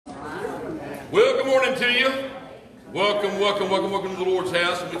Well, good morning to you. Welcome to the Lord's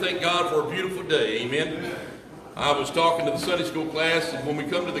house, and we thank God for a beautiful day. Amen. I was talking to the Sunday school class, and when we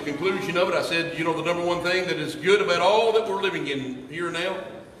come to the conclusion of it, I said, you know, the number one thing that is good about all that we're living in here now,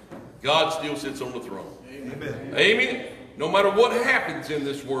 God still sits on the throne. Amen. Amen. No matter what happens in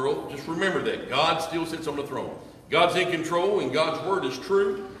this world, just remember that God still sits on the throne. God's in control, and God's word is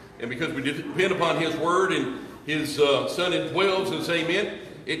true. And because we depend upon His word and His Son indwells us, amen,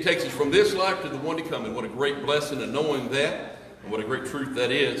 it takes us from this life to the one to come. And what a great blessing in knowing that, and what a great truth that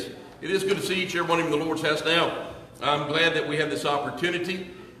is. It is good to see each and every one in the Lord's house now. I'm glad that we have this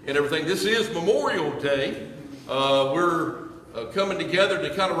opportunity and everything. This is Memorial Day. We're coming together to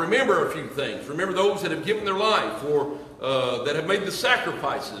kind of remember a few things. Remember those that have given their life, or that have made the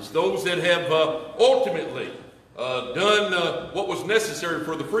sacrifices, those that have ultimately done what was necessary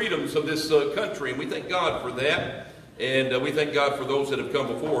for the freedoms of this country, and we thank God for that, and we thank God for those that have come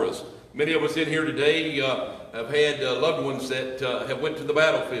before us. Many of us in here today have had loved ones that have went to the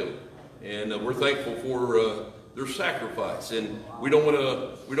battlefield, and we're thankful for their sacrifice, and we don't want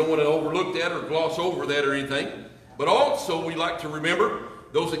to overlook that or gloss over that or anything. But also we like to remember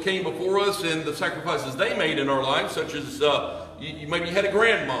those that came before us and the sacrifices they made in our lives, such as you maybe had a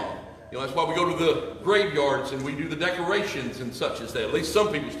grandma. You know, that's why we go to the graveyards and we do the decorations and such as that. At least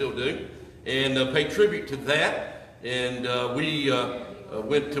some people still do, and pay tribute to that. And we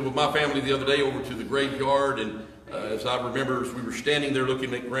went with my family the other day over to the graveyard, and as I remember, as we were standing there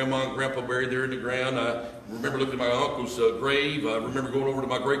looking at Grandma and Grandpa buried there in the ground, I remember looking at my uncle's grave. I remember going over to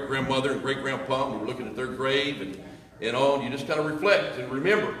my great-grandmother and great-grandpa, and we were looking at their grave and all. And you just kind of reflect and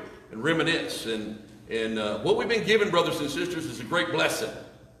remember and reminisce. And what we've been given, brothers and sisters, is a great blessing.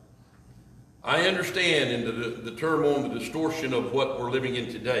 I understand in the turmoil and the distortion of what we're living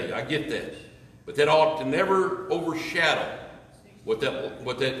in today. I get that. But that ought to never overshadow what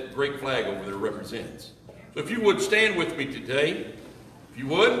that great flag over there represents. So if you would stand with me today, if you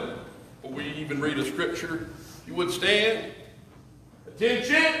would, before we even read a scripture, if you would stand.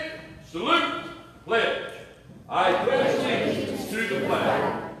 Attention, salute, pledge. I pledge allegiance to the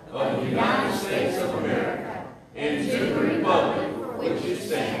flag of the United States of America and to the republic for which it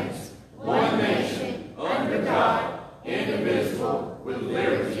stands, one nation, under God, indivisible, with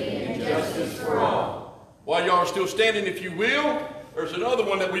liberty and justice for all. While y'all are still standing, if you will, there's another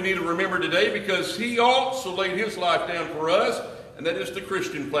one that we need to remember today, because he also laid his life down for us, and that is the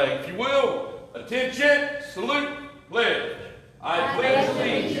Christian flag. If you will, attention, salute, pledge. I pledge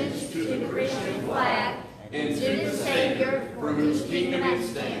allegiance to the Christian flag and to the Savior for whose kingdom it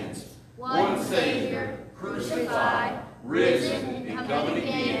stands, one Savior, crucified, risen, and coming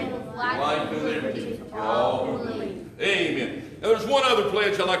again with life and liberty for all who believe. Amen. Now there's one other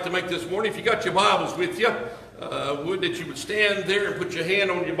pledge I'd like to make this morning. If you got your Bibles with you, would that you would stand there and put your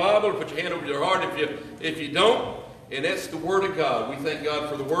hand on your Bible, or put your hand over your heart if you don't. And that's the Word of God. We thank God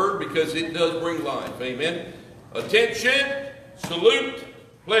for the Word, because it does bring life. Amen. Attention, salute,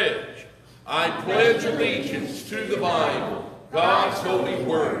 pledge. I pledge allegiance to the Bible, God's holy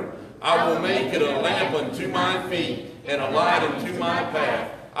Word. I will make it a lamp unto my feet and a light unto my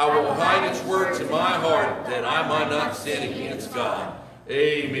path. I will hide its words in my heart, that I might not sin against God.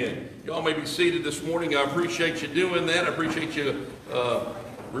 Amen. Y'all may be seated this morning. I appreciate you doing that. I appreciate you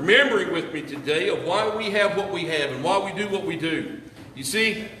remembering with me today of why we have what we have and why we do what we do. You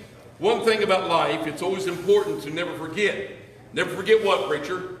see, one thing about life, it's always important to never forget. Never forget what,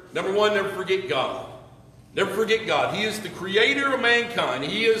 preacher? Number one, never forget God. Never forget God. He is the creator of mankind.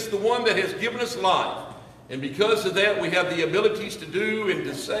 He is the one that has given us life. And because of that, we have the abilities to do and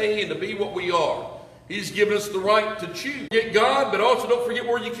to say and to be what we are. He's given us the right to choose. Forget God, but also don't forget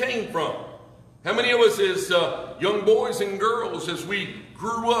where you came from. How many of us as young boys and girls, as we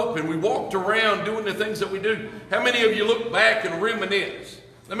grew up and we walked around doing the things that we do, how many of you look back and reminisce?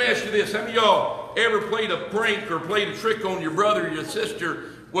 Let me ask you this. How many of y'all ever played a prank or played a trick on your brother or your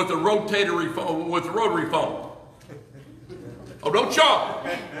sister with a rotary phone? Oh, don't y'all.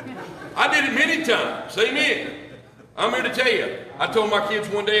 I did it many times. Amen. I'm here to tell you. I told my kids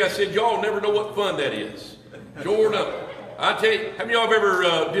one day, I said, y'all never know what fun that is. Sure enough. I tell you, how many of y'all have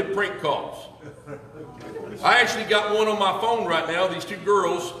ever did prank calls? I actually got one on my phone right now. These two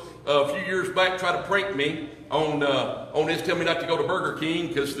girls a few years back tried to prank me on this, tell me not to go to Burger King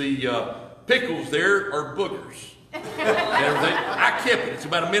because the pickles there are boogers. And everything. I kept it. It's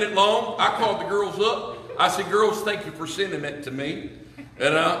about a minute long. I called the girls up. I said, girls, thank you for sending that to me.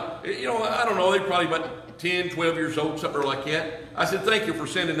 And, you know, I don't know, they're probably about 10, 12 years old, something like that. I said, thank you for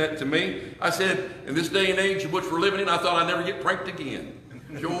sending that to me. I said, in this day and age in which we're living in, I thought I'd never get pranked again.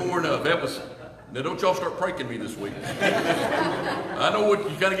 Sure enough, Now, don't y'all start pranking me this week. I know what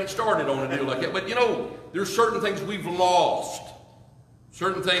you got to get started on a deal like that. But, you know, there's certain things we've lost.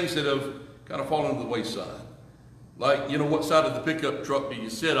 Certain things that have kind of fallen to the wayside. Like, you know, what side of the pickup truck do you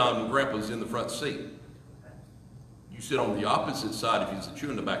sit on when Grandpa's in the front seat? You sit on the opposite side if he's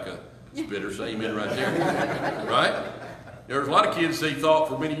chewing tobacco spitter. Say amen right there. Right? There's a lot of kids they thought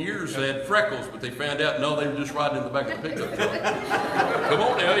for many years they had freckles, but they found out, no, they were just riding in the back of the pickup truck. Come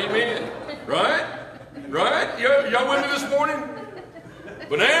on now, amen. Right? Right? Y'all with me this morning?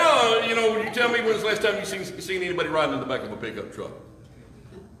 But now, you know, you tell me when's the last time you seen anybody riding in the back of a pickup truck?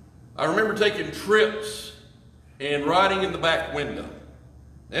 I remember taking trips and riding in the back window.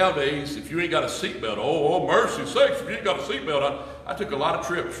 Nowadays, if you ain't got a seatbelt, oh, mercy sakes, if you ain't got a seatbelt, I took a lot of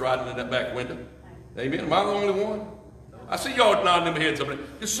trips riding in that back window. Amen. Am I the only one? I see y'all nodding them heads up there.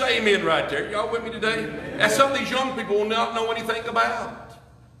 Just say amen right there. Y'all with me today? That's something these young people will not know anything about.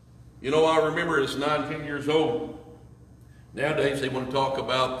 You know, I remember as 9, 10 years old. Nowadays, they want to talk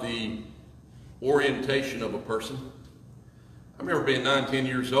about the orientation of a person. I remember being 9, 10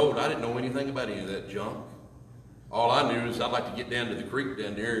 years old. I didn't know anything about any of that junk. All I knew is I'd like to get down to the creek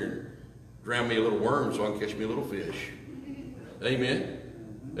down there and drown me a little worm so I can catch me a little fish. Amen.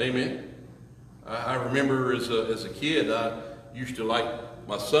 Amen. I remember as a kid, I used to like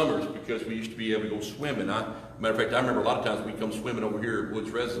my summers because we used to be able to go swimming. Matter of fact, I remember a lot of times we come swimming over here at Woods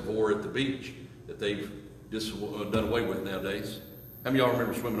Reservoir at the beach that they've just done away with nowadays. How many of y'all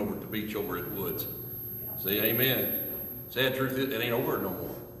remember swimming over at the beach over at Woods? Say amen. Sad truth is, it ain't over no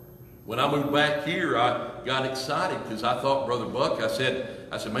more. When I moved back here, I got excited because I thought, Brother Buck, I said,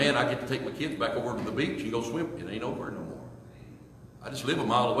 man, I get to take my kids back over to the beach and go swim. It ain't over no more. I just live a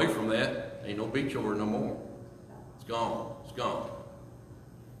mile away from that. Ain't no beach over no more. It's gone. It's gone.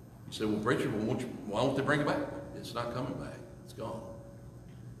 You say, well, preacher, why won't they bring it back? It's not coming back. It's gone.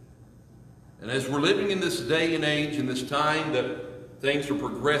 And as we're living in this day and age, in this time that things are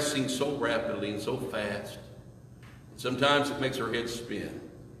progressing so rapidly and so fast, sometimes it makes our heads spin.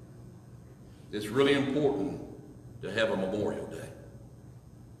 It's really important to have a Memorial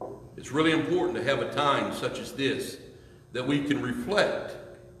Day. It's really important to have a time such as this that we can reflect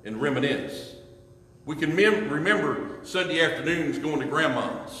and reminisce. We can remember Sunday afternoons going to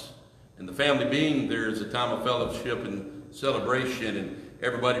Grandma's and the family being there as a time of fellowship and celebration and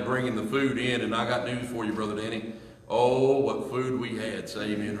everybody bringing the food in. And I got news for you, Brother Danny. Oh, what food we had.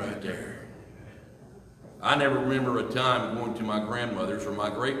 Say amen right there. I never remember a time going to my grandmother's or my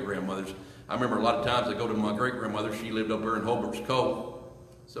great-grandmother's. I remember a lot of times I go to my great-grandmother. She lived up there in Hobart's Cove.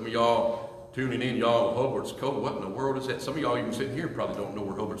 Some of y'all tuning in, y'all, Hobart's Cove, what in the world is that? Some of y'all even sitting here probably don't know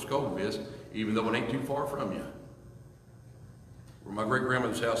where Hobart's Cove is, even though it ain't too far from you. We're my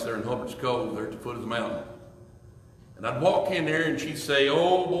great-grandmother's house there in Hobart's Cove, there at the foot of the mountain. And I'd walk in there and she'd say,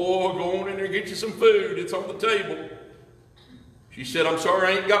 oh boy, go on in there and get you some food. It's on the table. She said, I'm sorry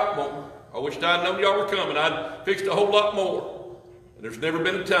I ain't got more. I wished I'd known y'all were coming. I'd fixed a whole lot more. And there's never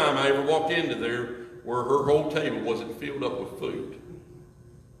been a time I ever walked into there where her whole table wasn't filled up with food.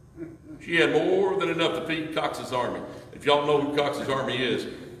 She had more than enough to feed Cox's Army. If y'all know who Cox's Army is,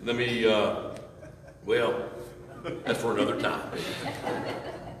 let me, well, that's for another time.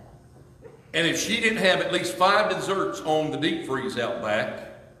 And if she didn't have at least 5 desserts on the deep freeze out back,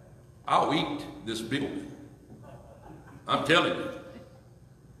 I'll eat this building. I'm telling you.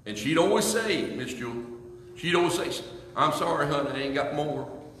 And she'd always say, Miss Jewel, she'd always say, I'm sorry, honey, I ain't got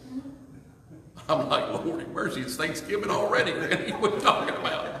more. I'm like, Lord have mercy, it's Thanksgiving already. What are you talking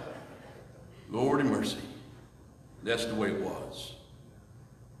about? Lord have mercy. That's the way it was.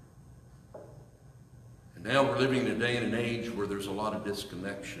 And now we're living in a day and an age where there's a lot of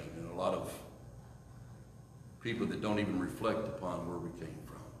disconnection and a lot of people that don't even reflect upon where we came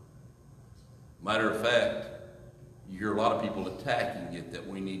from. Matter of fact, you hear a lot of people attacking it that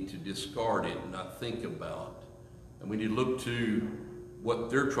we need to discard it and not think about. And we need to look to what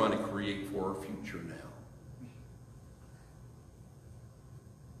they're trying to create for our future now.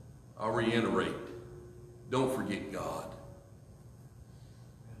 I'll reiterate, don't forget God.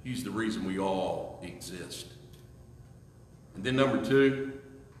 He's the reason we all exist. And then number 2,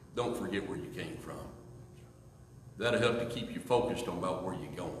 don't forget where you came from. That'll help to keep you focused on about where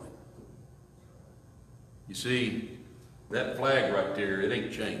you're going. You see, that flag right there, it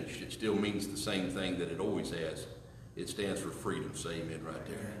ain't changed. It still means the same thing that it always has. It stands for freedom. Say amen right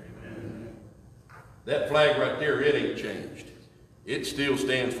there. Amen. That flag right there, it ain't changed. It still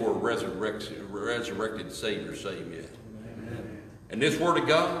stands for a resurrected Savior. Say amen. Amen. And this Word of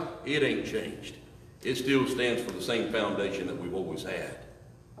God, it ain't changed. It still stands for the same foundation that we've always had,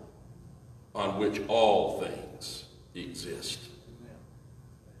 on which all things exist.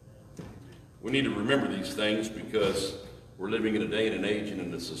 We need to remember these things because we're living in a day and an age and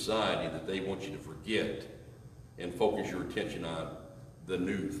in a society that they want you to forget and focus your attention on the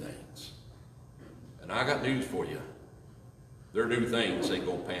new things. And I got news for you. Their new things ain't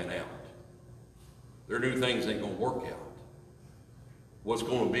going to pan out. Their new things ain't going to work out. What's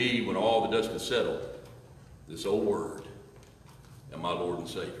going to be when all the dust is settled? This old word and my Lord and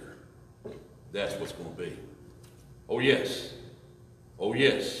Savior. That's what's going to be. Oh yes. Oh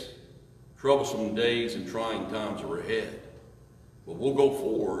yes. Troublesome days and trying times are ahead. But we'll go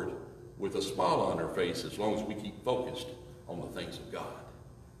forward with a smile on our face as long as we keep focused on the things of God.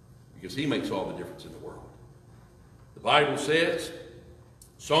 Because he makes all the difference in the world. The Bible says,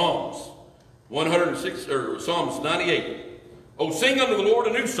 Psalms 106 or Psalms 98. Oh, sing unto the Lord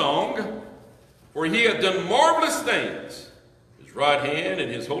a new song, for he hath done marvelous things. His right hand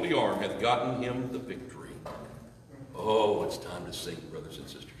and his holy arm hath gotten him the victory. Oh, it's time to sing, brothers and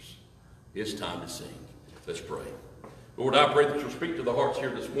sisters. It's time to sing. Let's pray. Lord, I pray that you'll speak to the hearts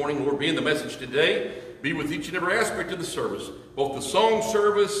here this morning. Lord, be in the message today. Be with each and every aspect of the service, both the song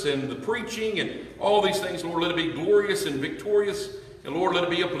service and the preaching and all these things. Lord, let it be glorious and victorious. And Lord, let it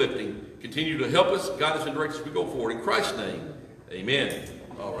be uplifting. Continue to help us, guide us, and direct us as we go forward. In Christ's name, amen.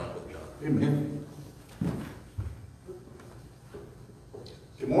 All right, Brother John. Amen.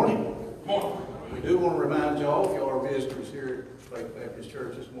 Good morning. Good morning. We do want to remind y'all, if y'all are visitors here at Faith Baptist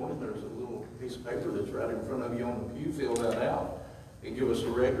Church this morning, there's a little piece of paper that's right in front of you on the pew. Fill that out and give us a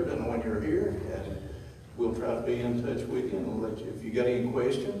record and when you're here, and we'll try to be in touch with you and we'll let you, if you got any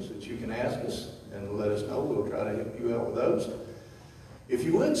questions that you can ask us and let us know, we'll try to help you out with those. If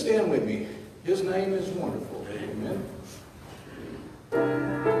you would stand with me, his name is wonderful. Amen.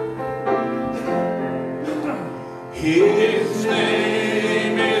 His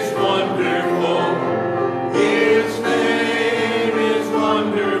name is wonderful. His name is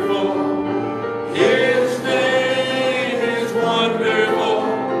wonderful. His name is wonderful.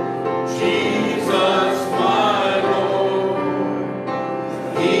 Jesus, my Lord.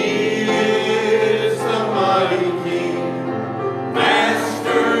 He is the mighty King,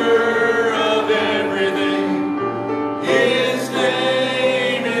 Master of everything. His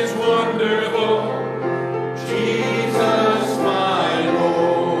name is wonderful. Jesus, my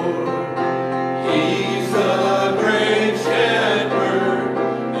Lord. He's the great shepherd,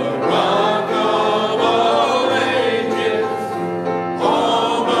 the rock of all ages.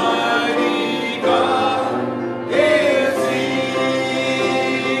 Almighty God is he.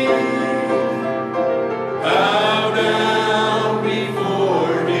 Bow down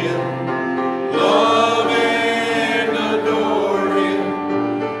before him, love and adore him.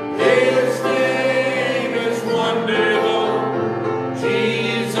 His name is wonderful,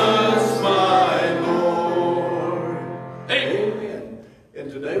 Jesus, my Lord. Amen.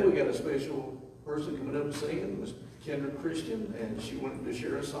 And today we got a special person coming up singing, Miss Kendra Christian, and she wanted to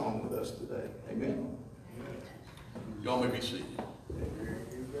share a song with us today. Amen. Y'all may be seated.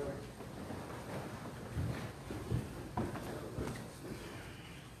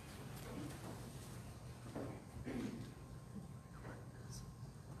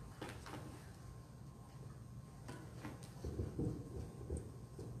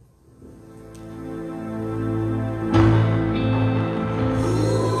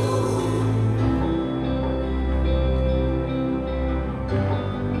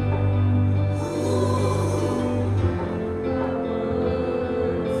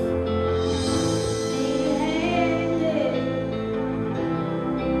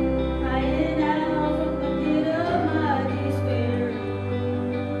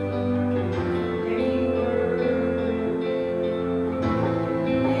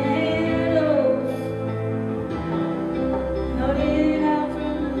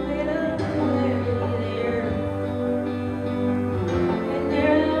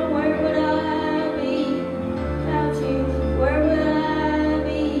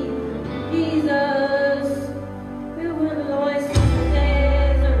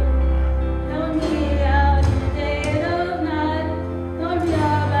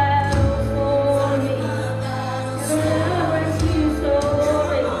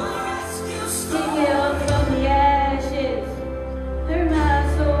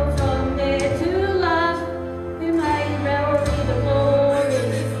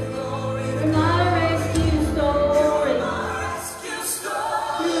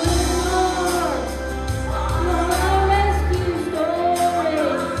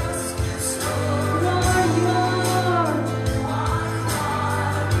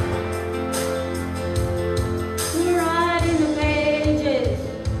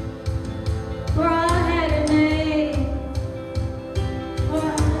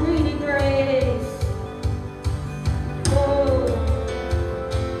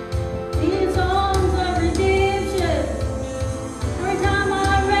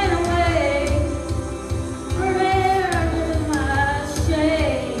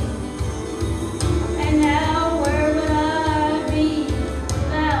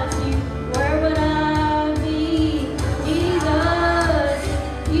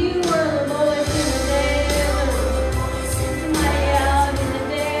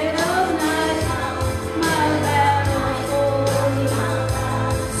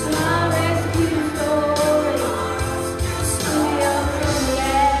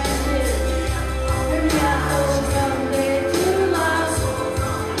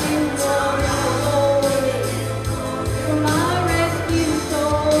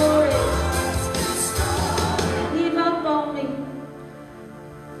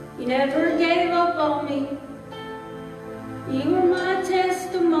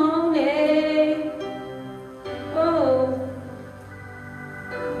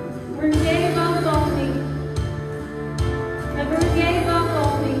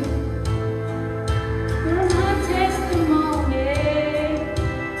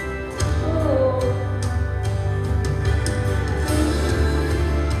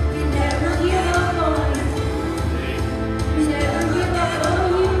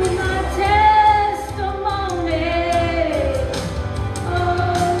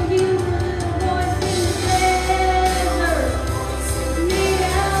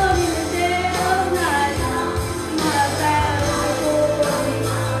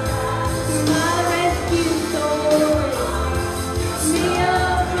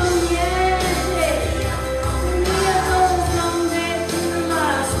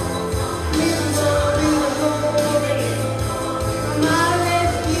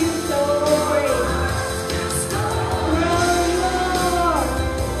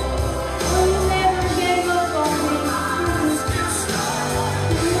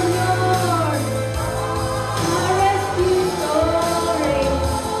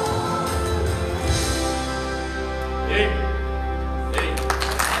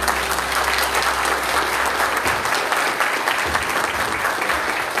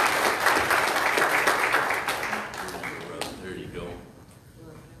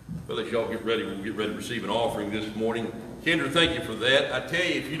 get ready, we'll get ready to receive an offering this morning. Kendra, thank you for that. I tell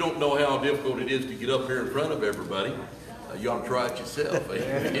you, if you don't know how difficult it is to get up here in front of everybody, you ought to try it yourself.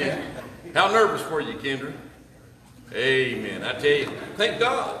 Amen. How nervous were you, Kendra? Amen. I tell you, thank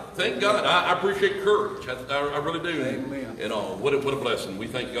God. Thank God. I appreciate courage. I really do. Amen. And what a blessing. We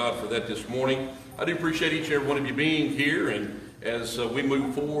thank God for that this morning. I do appreciate each and every one of you being here. And as we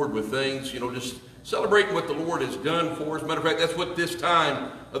move forward with things, just celebrating what the Lord has done for us. Matter of fact, that's what this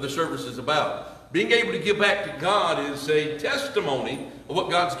time of the service is about. Being able to give back to God is a testimony of what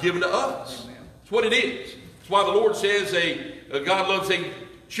God's given to us. It's what it is. It's why the Lord says God loves a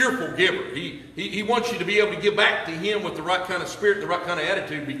cheerful giver. He wants you to be able to give back to Him with the right kind of spirit, the right kind of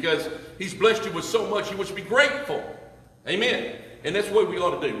attitude, because He's blessed you with so much. He wants you to be grateful. Amen. And that's what we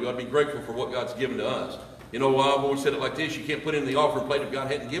ought to do. We ought to be grateful for what God's given to us. I've always said it like this: you can't put it in the offering plate if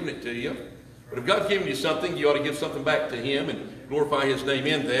God hadn't given it to you. But if God's given you something, you ought to give something back to Him and glorify His name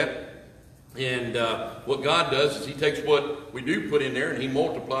in that. And what God does is He takes what we do put in there and He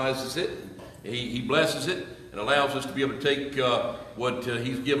multiplies it. He blesses it and allows us to be able to take what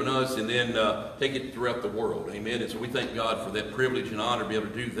He's given us and then take it throughout the world. Amen. And so we thank God for that privilege and honor to be able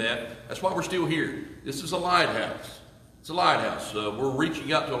to do that. That's why we're still here. This is a lighthouse. It's a lighthouse. We're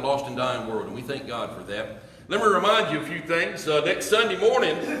reaching out to a lost and dying world, and we thank God for that. Let me remind you a few things. Next Sunday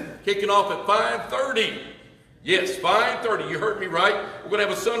morning, kicking off at 5:30. Yes, 5:30. You heard me right. We're going to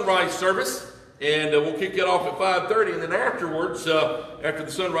have a sunrise service, and we'll kick it off at 5:30. And then afterwards, after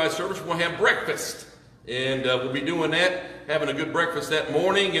the sunrise service, we'll have breakfast. And we'll be doing that, having a good breakfast that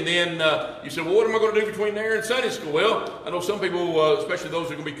morning. And then you said, well, what am I going to do between there and Sunday school? Well, I know some people, especially those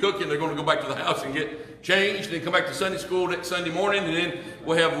who are going to be cooking, they're going to go back to the house and get changed and then come back to Sunday school next Sunday morning. And then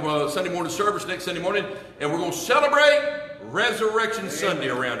we'll have Sunday morning service next Sunday morning. And we're going to celebrate Resurrection Sunday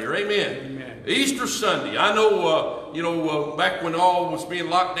around here. Amen. Amen. Easter Sunday. I know, back when all was being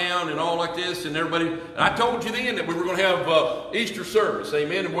locked down and all like this, and everybody, I told you then that we were going to have Easter service.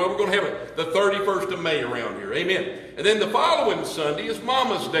 Amen. And well, we're going to have it the 31st of May around here. Amen. And then the following Sunday is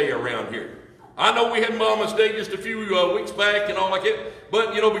Mama's Day around here. I know we had Mama's Day just a few weeks back and all like that,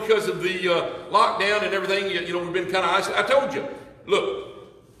 but because of the lockdown and everything, we've been kind of isolated. I told you,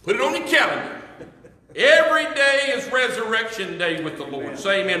 look, put it on your calendar. Every day is Resurrection Day with the Lord.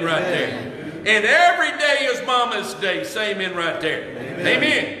 Say amen right there. And every day is Mama's Day. Say amen right there.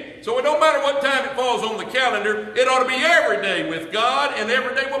 Amen. So it don't matter what time it falls on the calendar, it ought to be every day with God and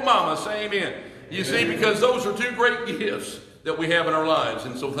every day with Mama. Say amen. You see, because those are two great gifts that we have in our lives.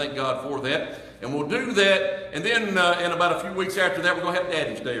 And so thank God for that. And we'll do that. And then in about a few weeks after that, we're going to have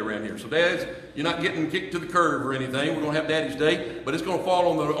Daddy's Day around here. So dads, you're not getting kicked to the curb or anything. We're going to have Daddy's Day, but it's going to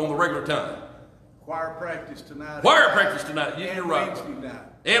fall on the regular time. Choir practice tonight. Choir practice tonight. You're right. Wednesday night.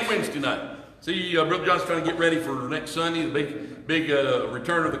 And Wednesday night. See, Brother John's trying to get ready for next Sunday, the big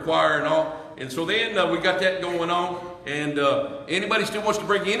return of the choir and all. And so then we got that going on. And anybody still wants to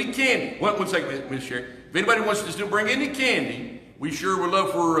bring any candy? One second, Miss Sherry. If anybody wants to still bring any candy, we sure would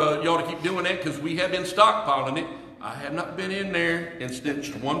love for y'all to keep doing that, because we have been stockpiling it. I have not been in there and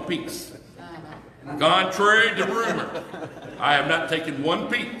snitched one piece. Contrary to rumor, I have not taken one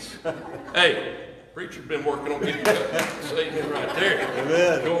piece. Hey, preacher's been working on getting that statement right there.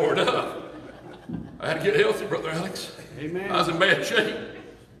 Amen. Going up. I had to get healthy, Brother Alex. Amen. I was in bad shape.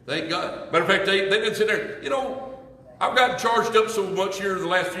 Thank God. Matter of fact, they didn't sit there. I've gotten charged up so much here the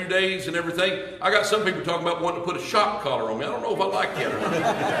last few days and everything. I got some people talking about wanting to put a shock collar on me. I don't know if I like that or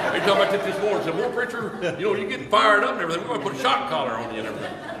not. They talking about that this morning. Said, well, preacher, you're getting fired up and everything. We're going to put a shock collar on you and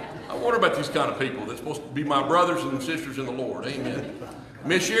everything. I wonder about these kind of people that's supposed to be my brothers and sisters in the Lord. Amen.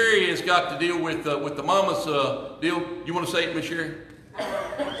 Miss Sherry has got to deal with the mama's deal. You want to say it, Miss Sherry? I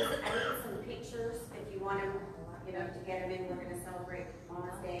need some pictures if you want them, to get them in. We're going to celebrate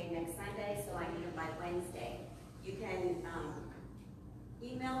Mama's Day next Sunday, so I need them by Wednesday. You can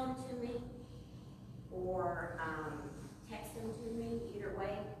email them to me or text them to me. Either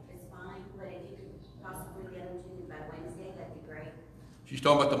way is fine, but if you could possibly get them to me by Wednesday, that'd be great. She's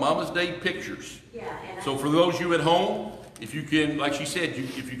talking about the Mama's Day pictures. Yeah. And so for those of you at home, if you can, like she said,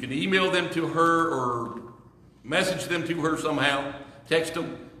 if you can email them to her or message them to her somehow, text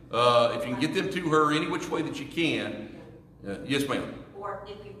them. If you can get them to her any which way that you can. Yes, ma'am. Or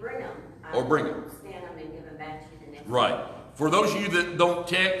if you bring them. Or bring them. Scan them and give them back to you the next Right. day. For those of you that don't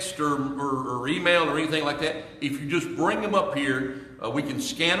text or email or anything like that, if you just bring them up here, we can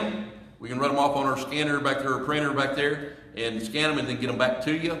scan them. We can run them off on our scanner back there, or printer back there, and scan them and then get them back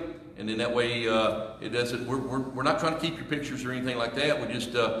to you. And then that way, it doesn't. We're not trying to keep your pictures or anything like that. We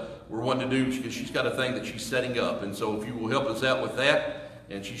just we're wanting to do, because she's got a thing that she's setting up, and so if you will help us out with that,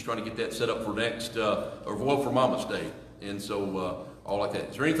 and she's trying to get that set up for next for Mama's Day, and so all like that.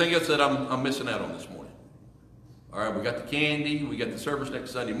 Is there anything else that I'm missing out on this morning? All right, we got the candy. We got the service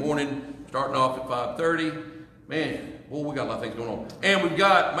next Sunday morning, starting off at 5:30. Man, well, we got a lot of things going on. And we've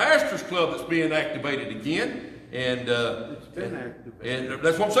got Masters Club that's being activated again. And It's been activated. and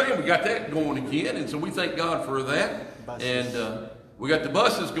that's what I'm saying. We got that going again, and so we thank God for that. Buses. And we got the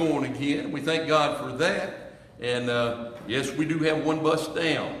buses going again. We thank God for that. And yes, we do have one bus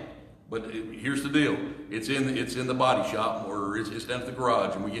down, but here's the deal: it's in the body shop, or it's down at the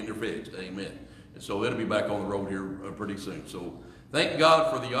garage, and we getting it fixed. Amen. And so it'll be back on the road here pretty soon. So thank God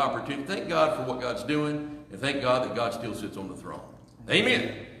for the opportunity. Thank God for what God's doing, and thank God that God still sits on the throne.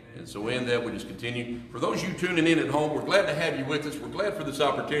 Amen. And so in that, we just continue. For those of you tuning in at home, we're glad to have you with us. We're glad for this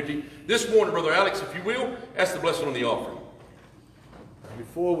opportunity. This morning, Brother Alex, if you will, ask the blessing on the offering.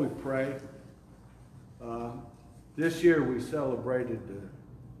 Before we pray, this year we celebrated the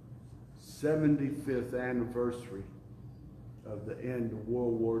 75th anniversary of the end of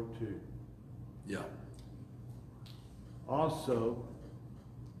World War II. Yeah. Also,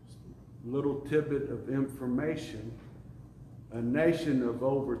 little tidbit of information, a nation of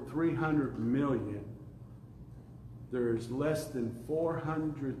over 300 million, there is less than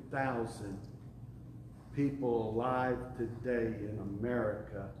 400,000 people alive today in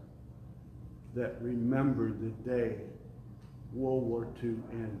America that remember the day World War II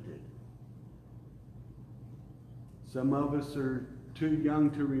ended. Some of us are too young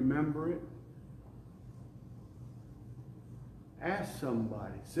to remember it. Ask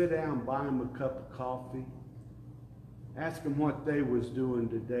somebody, sit down, buy them a cup of coffee. Ask them what they was doing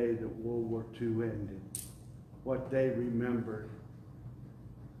today that World War II ended, what they remembered,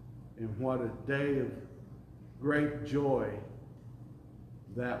 and what a day of great joy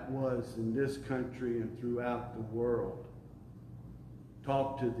that was in this country and throughout the world.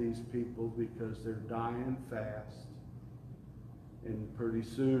 Talk to these people because they're dying fast, and pretty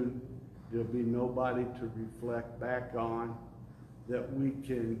soon there'll be nobody to reflect back on that we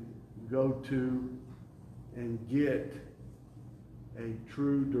can go to and get a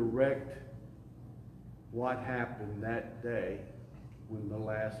true direct what happened that day when the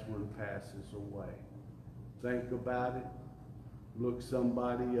last one passes away. Think about it, look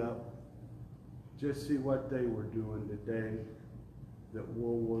somebody up, just see what they were doing today that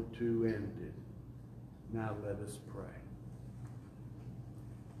World War II ended. Now let us pray.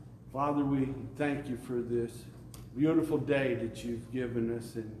 Father, we thank you for this beautiful day that you've given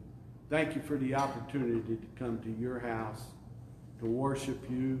us, and thank you for the opportunity to come to your house to worship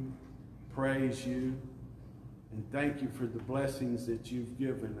you, praise you, and thank you for the blessings that you've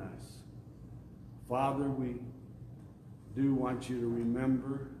given us. Father, we do want you to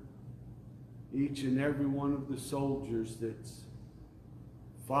remember each and every one of the soldiers that's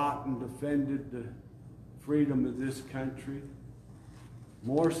fought and defended the freedom of this country.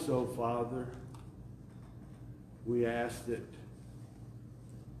 More so, Father, we ask that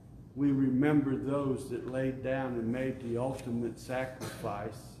we remember those that laid down and made the ultimate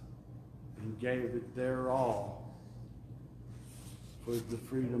sacrifice and gave it their all for the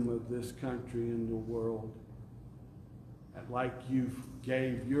freedom of this country and the world. And like you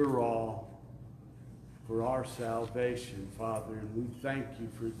gave your all for our salvation, Father, and we thank you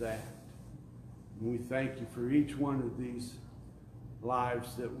for that. And we thank you for each one of these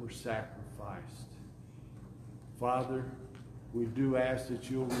lives that were sacrificed. Father, we do ask that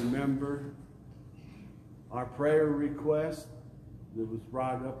you'll remember our prayer request that was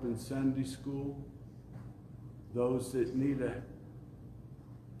brought up in Sunday school, those that need a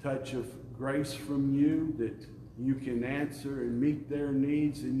touch of grace from you, that you can answer and meet their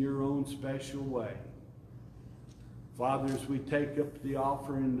needs in your own special way. Father, as we take up the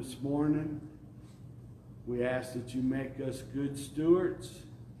offering this morning, we ask that you make us good stewards,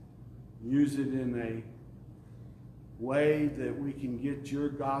 use it in a way that we can get your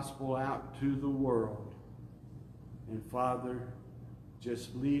gospel out to the world. And Father,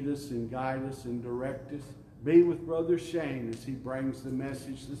 just lead us and guide us and direct us. Be with Brother Shane as he brings the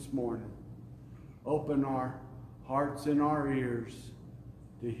message this morning. Open our hearts and our ears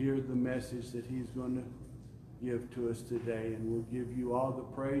to hear the message that he's going to give to us today. And we'll give you all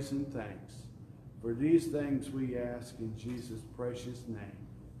the praise and thanks. For these things we ask in Jesus' precious name.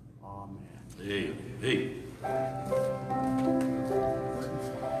 Amen. Hey, hey.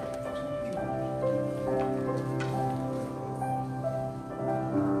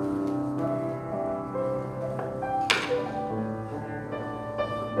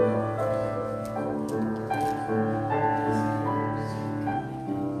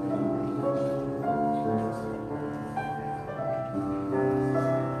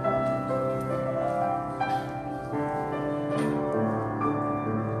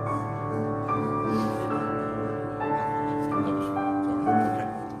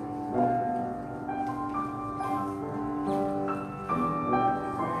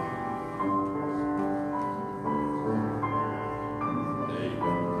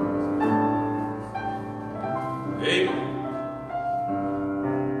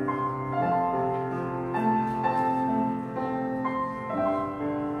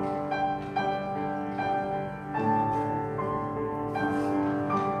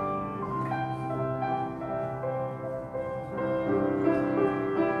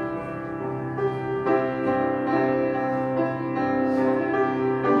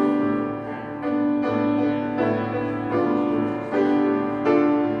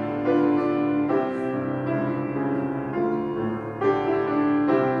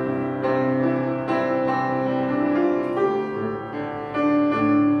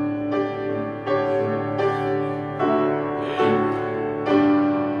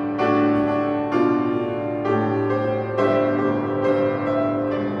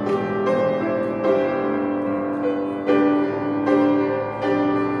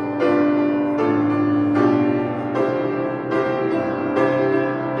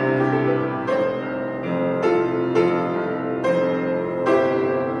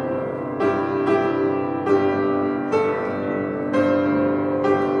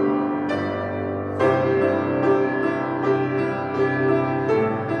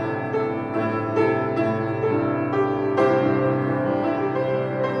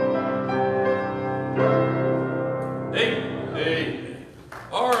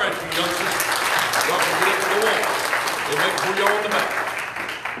 right, you youngsters. Y'all can get up and go on. They'll wait for y'all in the back.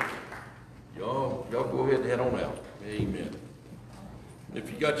 Y'all go ahead and head on out. Amen.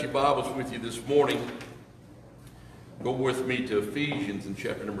 If you got your Bibles with you this morning, go with me to Ephesians in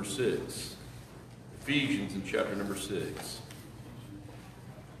chapter number 6. Ephesians in chapter number 6.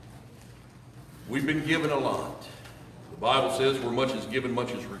 We've been given a lot. The Bible says where much is given,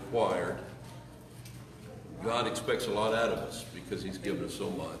 much is required. God expects a lot out of us because he's given us so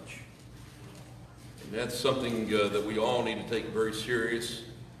much. And that's something that we all need to take very serious.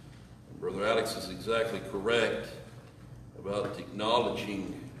 And Brother Alex is exactly correct about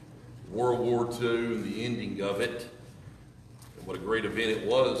acknowledging World War II and the ending of it. And what a great event it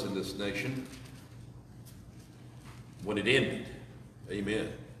was in this nation when it ended.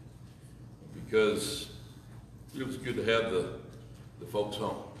 Amen. Because it was good to have the folks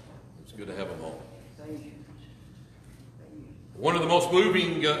home. It was good to have them home. One of the most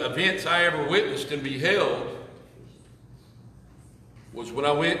moving events I ever witnessed and beheld was when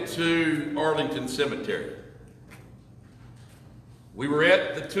I went to Arlington Cemetery. We were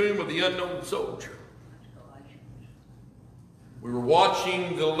at the tomb of the unknown soldier. We were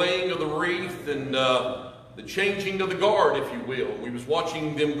watching the laying of the wreath and the changing of the guard, if you will. We was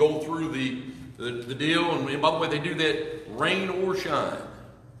watching them go through the deal, and by the way, they do that rain or shine.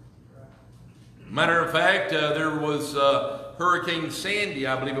 Matter of fact, there was Hurricane Sandy,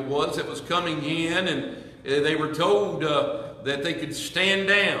 I believe it was, that was coming in, and they were told that they could stand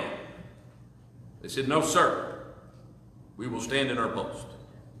down. They said, "No, sir, we will stand in our post."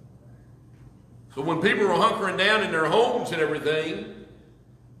 So when people were hunkering down in their homes and everything,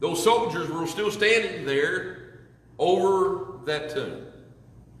 those soldiers were still standing there over that tomb.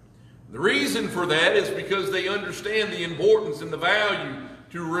 The reason for that is because they understand the importance and the value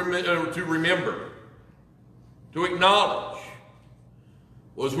to remember, to acknowledge.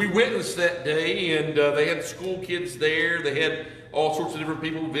 Well, as we witnessed that day, and they had school kids there, they had all sorts of different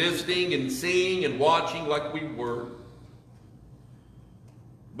people visiting and seeing and watching like we were.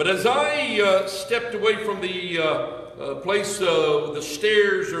 But as I stepped away from the place, the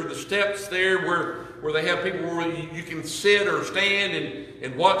stairs or the steps there where they have people where you can sit or stand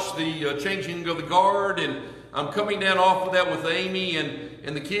and watch the changing of the guard, and I'm coming down off of that with Amy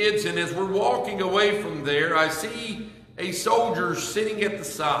and the kids, and as we're walking away from there, I see a soldier sitting at the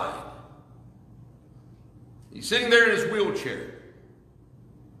side. He's sitting there in his wheelchair.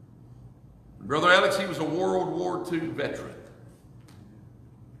 Brother Alex, he was a World War II veteran.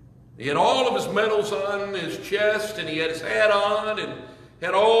 He had all of his medals on his chest, and he had his hat on, and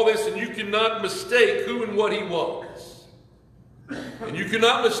had all this, and you cannot mistake who and what he was. And you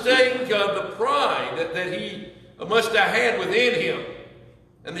cannot mistake the pride that he must have had within him,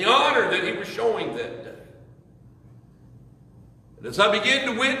 and the honor that he was showing that day. And as I began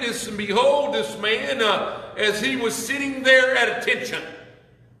to witness and behold this man, as he was sitting there at attention,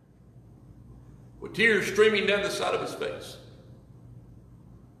 with tears streaming down the side of his face,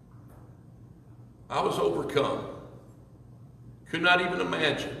 I was overcome. Could not even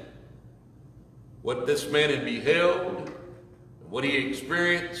imagine what this man had beheld, and what he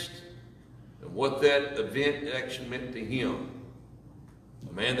experienced, and what that event actually meant to him.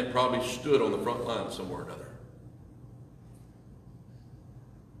 A man that probably stood on the front line somewhere or another.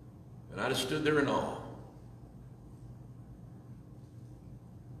 And I just stood there in awe.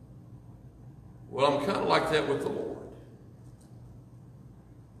 Well, I'm kind of like that with the Lord.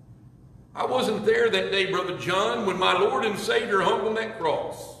 I wasn't there that day, Brother John, when my Lord and Savior hung on that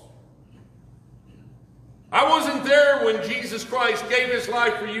cross. I wasn't there when Jesus Christ gave his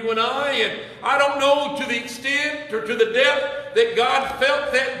life for you and and I don't know to the extent or to the depth that God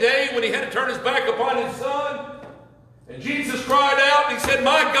felt that day when he had to turn his back upon his Son. And Jesus cried out and he said,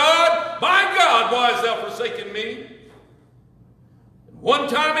 my God, why hast thou forsaken me?" And one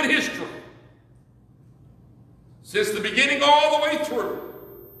time in history, since the beginning all the way through,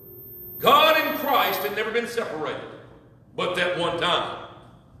 God and Christ had never been separated, but that one time.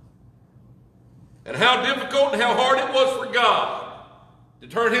 And how difficult and how hard it was for God to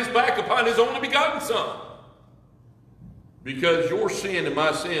turn his back upon his only begotten Son, because your sin and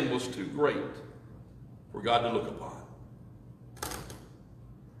my sin was too great for God to look upon.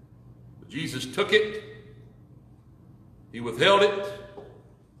 But Jesus took it. He withheld it.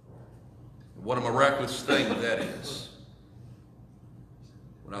 And what a miraculous thing that is.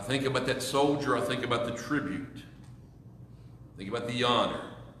 When I think about that soldier, I think about the tribute. I think about the honor.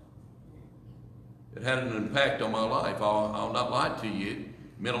 It had an impact on my life. I'll not lie to you.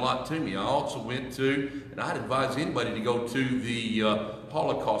 It meant a lot to me. I also went to, and I'd advise anybody to go to the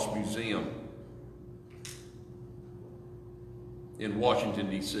Holocaust Museum in Washington,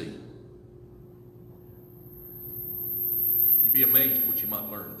 D.C. You'd be amazed what you might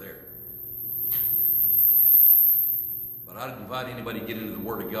learn there. But I'd invite anybody to get into the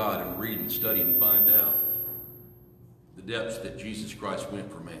Word of God and read and study and find out the depths that Jesus Christ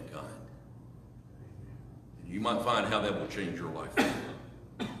went for mankind. And you might find how that will change your life.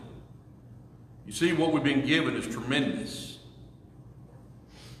 You see, what we've been given is tremendous.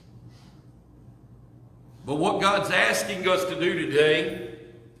 But what God's asking us to do today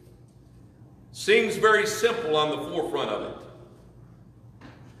seems very simple on the forefront of it.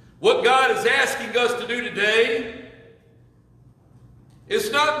 What God is asking us to do today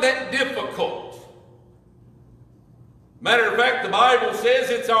is not that difficult. Matter of fact, the Bible says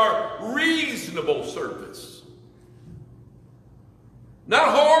it's our reasonable service. Not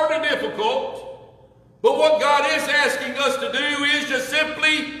hard and difficult, but what God is asking us to do is just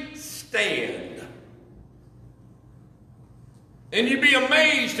simply stand. And you'd be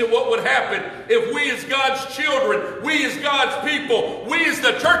amazed at what would happen if we as God's children, we as God's people, we as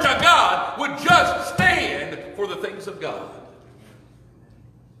the church of God would just stand for the things of God.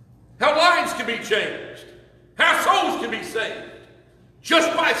 How lives can be changed. How souls can be saved.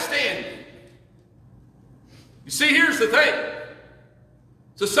 Just by standing. You see, here's the thing.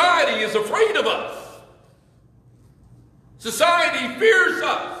 Society is afraid of us. Society fears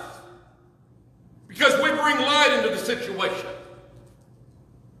us. Because we bring light into the situation.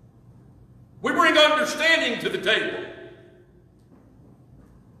 We bring understanding to the table.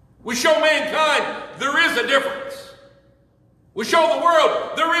 We show mankind there is a difference. We show the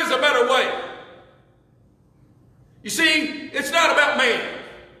world there is a better way. You see, it's not about man.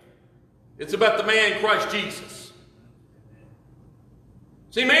 It's about the man Christ Jesus.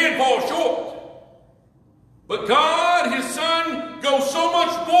 See, man falls short. But God, His Son, goes so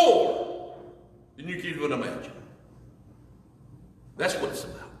much more than you can even imagine. That's what it's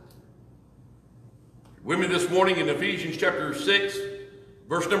about. With me this morning in Ephesians chapter 6,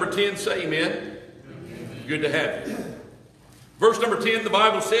 verse number 10, say amen. Amen. Good to have you. Verse number 10, the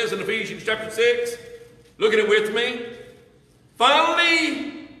Bible says in Ephesians chapter 6, look at it with me.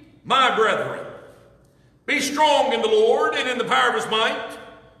 Finally, my brethren, be strong in the Lord and in the power of His might.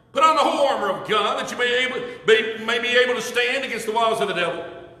 Put on the whole armor of God that you may be able to stand against the wiles of the devil.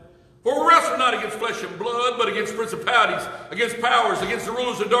 For we wrestle not against flesh and blood, but against principalities, against powers, against the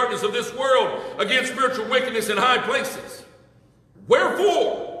rulers of darkness of this world, against spiritual wickedness in high places.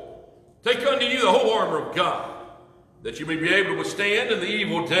 Wherefore, take unto you the whole armor of God, that you may be able to withstand in the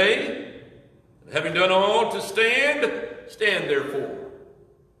evil day. And having done all to stand, stand therefore.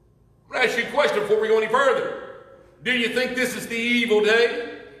 I'm going to ask you a question before we go any further. Do you think this is the evil day?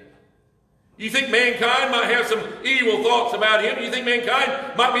 Do you think mankind might have some evil thoughts about him? Do you think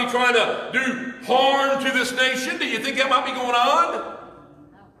mankind might be trying to do harm to this nation? Do you think that might be going on?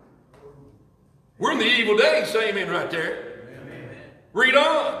 We're in the evil day. Say amen right there. Amen. Read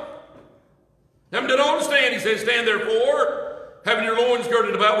on. Having done all to stand, he says, stand therefore, having your loins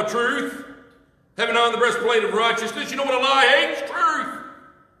girded about with truth, having on the breastplate of righteousness. You know what a lie hates? Truth.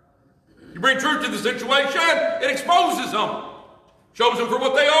 You bring truth to the situation, it exposes them. Shows them for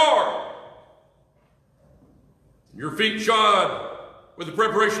what they are. Your feet shod with the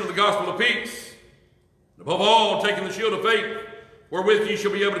preparation of the gospel of peace. And above all, taking the shield of faith, wherewith ye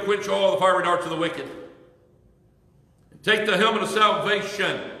shall be able to quench all the fiery darts of the wicked. And take the helmet of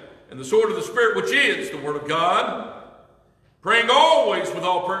salvation and the sword of the Spirit, which is the word of God, praying always with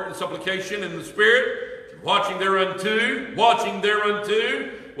all prayer and supplication in the Spirit, watching thereunto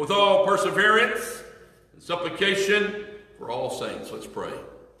with all perseverance and supplication for all saints. Let's pray.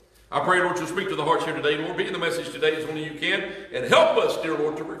 I pray, Lord, you'll speak to the hearts here today. Lord, be in the message today as only you can. And help us, dear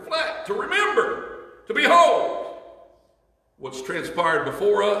Lord, to reflect, to remember, to behold what's transpired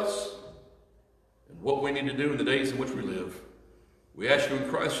before us and what we need to do in the days in which we live. We ask you in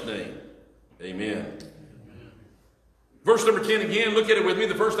Christ's name. Amen. Verse number 10 again, look at it with me.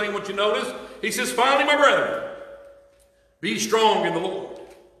 The first thing I want you to notice, he says, finally, my brethren, be strong in the Lord.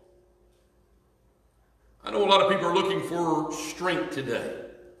 I know a lot of people are looking for strength today.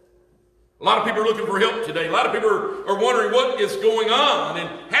 A lot of people are looking for help today. A lot of people are wondering what is going on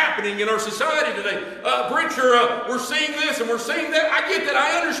and happening in our society today. Preacher, we're seeing this and we're seeing that. I get that.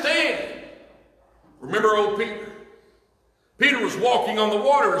 I understand. Remember old Peter? Peter was walking on the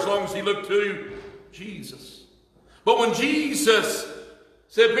water as long as he looked to Jesus. But when Jesus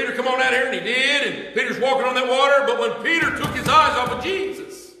said, Peter, come on out here, and he did, and Peter's walking on that water, but when Peter took his eyes off of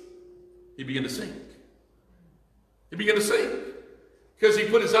Jesus, he began to sink. He began to sink. Because he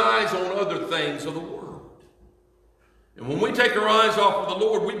put his eyes on other things of the world. And when we take our eyes off of the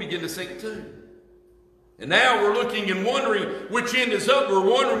Lord, we begin to sink too. And now we're looking and wondering which end is up. We're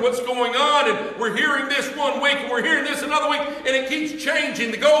wondering what's going on. And we're hearing this one week and we're hearing this another week. And it keeps changing.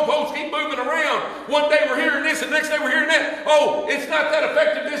 The goalposts keep moving around. One day we're hearing this and the next day we're hearing that. Oh, it's not that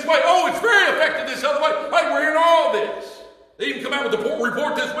effective this way. Oh, it's very effective this other way. Hey, we're hearing all this. They even come out with a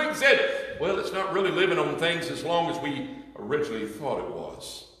report this week and said, well, it's not really living on things as long as we originally thought it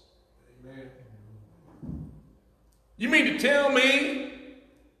was. Amen. You mean to tell me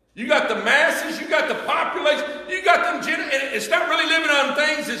you got the masses, you got the population, you got them, and it's not really living on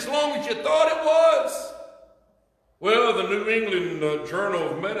things as long as you thought it was? Well, the New England Journal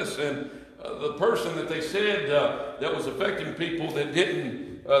of Medicine, the person that they said that was affecting people that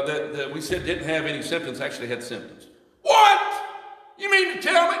didn't, that we said didn't have any symptoms, actually had symptoms. What? You mean to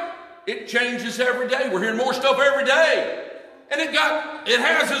tell me? It changes every day. We're hearing more stuff every day. And it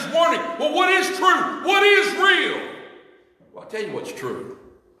has this warning. Well, what is true? What is real? Well, I'll tell you what's true.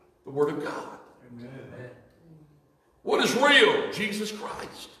 The Word of God. Amen. What is real? Jesus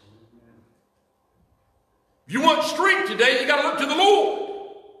Christ. If you want strength today, you got to look to the Lord.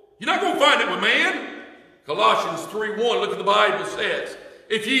 You're not going to find it with man. Colossians 3:1, look at the Bible says,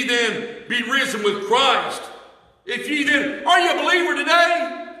 if ye then be risen with Christ, if ye then, are you a believer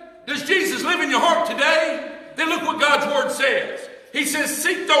today? Does Jesus live in your heart today? Then look what God's Word says. He says,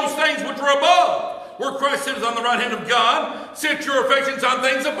 seek those things which are above, where Christ sits on the right hand of God. Set your affections on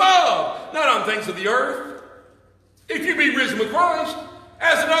things above, not on things of the earth. If you be risen with Christ,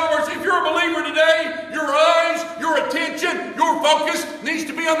 as in other words, if you're a believer today, your eyes, your attention, your focus needs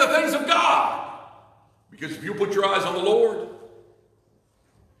to be on the things of God. Because if you put your eyes on the Lord,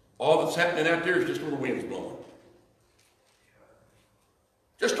 all that's happening out there is just a little winds blowing.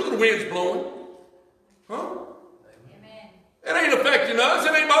 Just a little winds blowing. Huh? It ain't affecting us.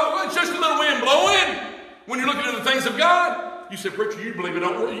 It ain't bothering us. It's just a little wind blowing. When you're looking at the things of God, you say, preacher, you believe it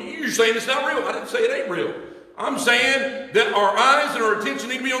don't. You're saying it's not real. I didn't say it ain't real. I'm saying that our eyes and our attention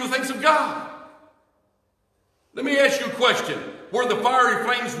need to be on the things of God. Let me ask you a question. Were the fiery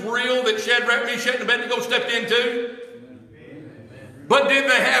flames real that Shadrach, Meshach, and Abednego stepped into? Amen. But did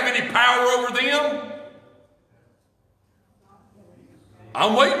they have any power over them?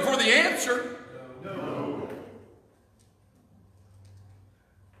 I'm waiting for the answer. No.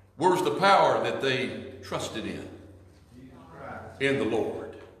 Where's the power that they trusted in? In the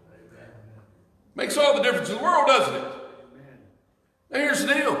Lord. Makes all the difference in the world, doesn't it? Now here's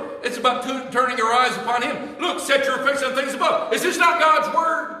the deal. It's about turning your eyes upon Him. Look, set your affection on things above. Is this not God's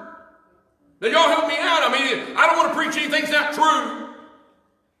Word? Now y'all help me out. I mean, I don't want to preach anything that's not true.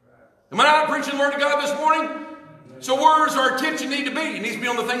 Am I not preaching the Word of God this morning? So where does our attention need to be? It needs to be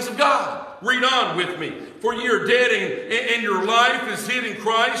on the things of God. Read on with me. For ye are dead and your life is hid in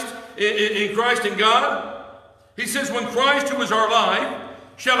Christ, in Christ and God. He says, when Christ, who is our life,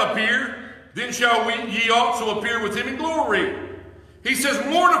 shall appear, then shall ye also appear with Him in glory. He says,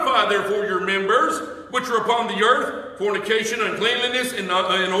 mortify therefore your members, which are upon the earth, fornication, uncleanliness,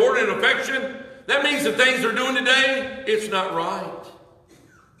 inordinate affection. That means the things they're doing today, it's not right.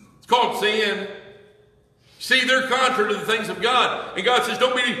 It's called sin. See, they're contrary to the things of God. And God says,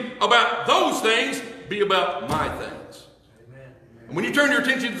 don't be about those things, be about my things. Amen. And when you turn your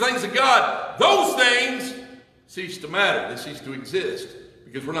attention to the things of God, those things cease to matter. They cease to exist.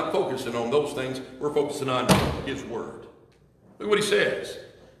 Because we're not focusing on those things. We're focusing on His Word. Look what He says.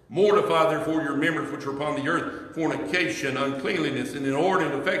 Mortify therefore your members which are upon the earth, fornication, uncleanliness, and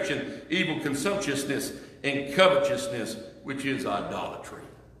inordinate affection, evil consumptuousness, and covetousness, which is idolatry.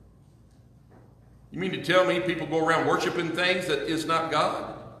 You mean to tell me people go around worshiping things that is not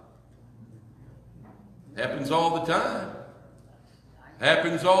God? Happens all the time.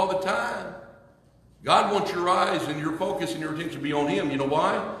 Happens all the time. God wants your eyes and your focus and your attention to be on Him. You know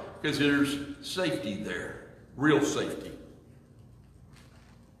why? Because there's safety there. Real safety.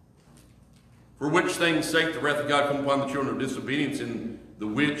 For which things sake the wrath of God come upon the children of disobedience, in the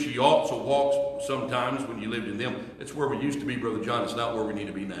which ye also walked sometimes when ye lived in them. It's where we used to be, Brother John. It's not where we need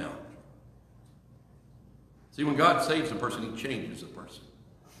to be now. See, when God saves a person, He changes a person.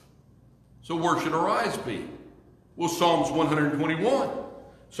 So where should our eyes be? Well, Psalms 121.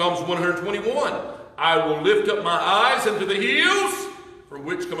 Psalms 121. I will lift up my eyes unto the hills, from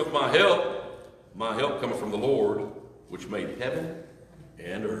which cometh my help. My help cometh from the Lord, which made heaven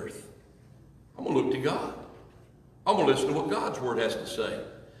and earth. I'm going to look to God. I'm going to listen to what God's Word has to say.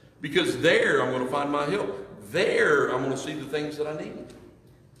 Because there I'm going to find my help. There I'm going to see the things that I need.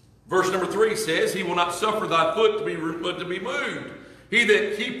 Verse number 3 says, He will not suffer thy foot to be moved. He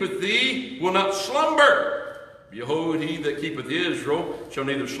that keepeth thee will not slumber. Behold, he that keepeth Israel shall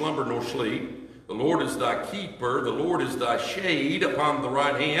neither slumber nor sleep. The Lord is thy keeper. The Lord is thy shade upon the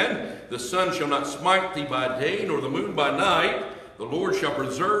right hand. The sun shall not smite thee by day, nor the moon by night. The Lord shall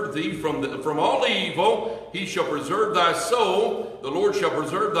preserve thee from all evil. He shall preserve thy soul. The Lord shall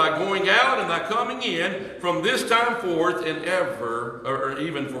preserve thy going out and thy coming in from this time forth and ever, or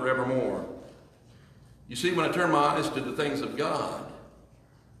even forevermore. You see, when I turn my eyes to the things of God,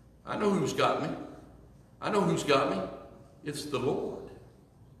 I know who's got me. I know who's got me. It's the Lord.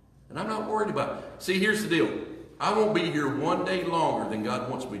 And I'm not worried about it. See, here's the deal. I won't be here one day longer than God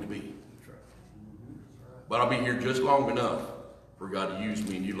wants me to be. But I'll be here just long enough for God to use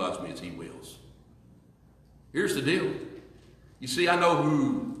me and utilize me as He wills. Here's the deal. You see, I know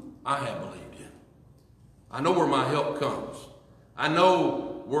who I have believed in. I know where my help comes. I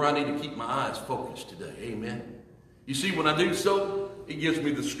know where I need to keep my eyes focused today. Amen. You see, when I do so, it gives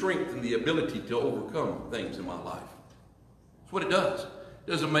me the strength and the ability to overcome things in my life. That's what it does. It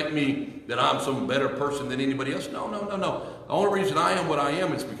doesn't make me that I'm some better person than anybody else. No. The only reason I am what I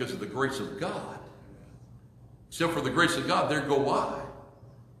am is because of the grace of God. Except for the grace of God, there go I.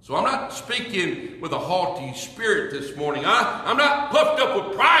 So I'm not speaking with a haughty spirit this morning. I'm not puffed up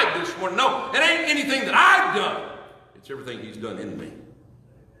with pride this morning. No, it ain't anything that I've done. It's everything He's done in me.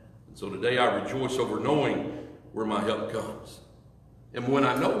 And so today I rejoice over knowing where my help comes. And when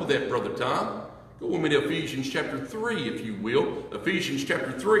I know that, Brother Tom, go with me to Ephesians chapter 3, if you will. Ephesians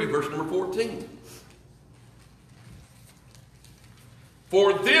chapter 3, verse number 14.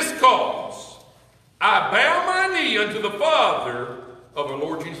 For this cause I bow my knee unto the Father of our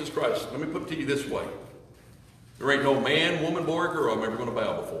Lord Jesus Christ. Let me put it to you this way. There ain't no man, woman, boy, or girl I'm ever going to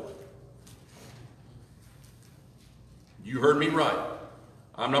bow before. You heard me right.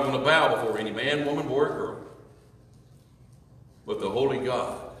 I'm not going to bow before any man, woman, boy, or girl. But the holy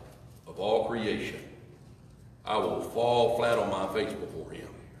God of all creation, I will fall flat on my face before Him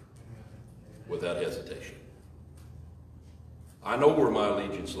without hesitation. I know where my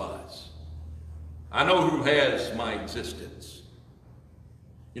allegiance lies. I know who has my existence.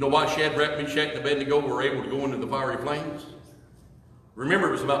 You know why Shadrach, Meshach, and Abednego were able to go into the fiery flames? Remember,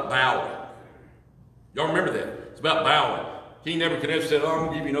 it was about bowing. Y'all remember that? It's about bowing. King Nebuchadnezzar said, I'm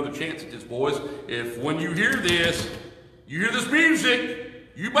going to give you another chance at this, boys. If when you hear this music,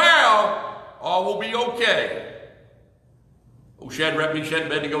 you bow, all will be okay. Oh, Shadrach, Meshach,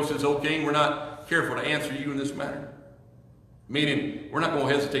 and Abednego says, oh, King, we're not careful to answer you in this matter. Meaning, we're not going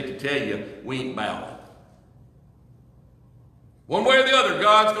to hesitate to tell you we ain't bowing. One way or the other,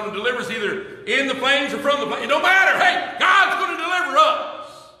 God's going to deliver us either in the flames or from the flames. It don't matter. Hey, God's going to deliver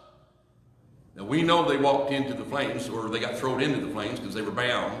us. Now, we know they walked into the flames, or they got thrown into the flames because they were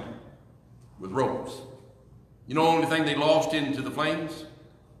bound with ropes. You know the only thing they lost into the flames?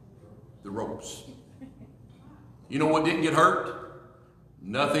 The ropes. You know what didn't get hurt?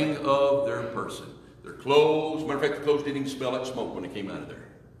 Nothing of their person. Their clothes, matter of fact, the clothes didn't even smell like smoke when they came out of there.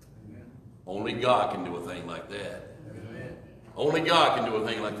 Amen. Only God can do a thing like that. Amen. Only God can do a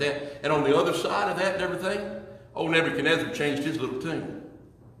thing like that. And on the other side of that and everything, old Nebuchadnezzar changed his little tune.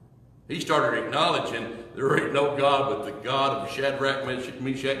 He started acknowledging there ain't no God but the God of Shadrach,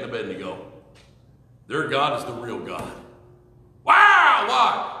 Meshach, and Abednego. Their God is the real God. Wow!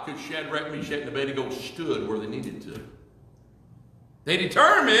 Why? Because Shadrach, Meshach, and Abednego stood where they needed to. They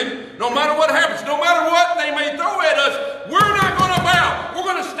determined, no matter what happens, no matter what they may throw at us, we're not going to bow. We're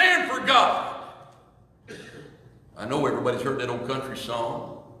going to stand for God. I know everybody's heard that old country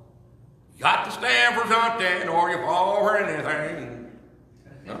song. You got to stand for something or you fall for anything.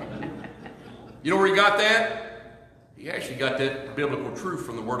 You know where he got that? He actually got that biblical truth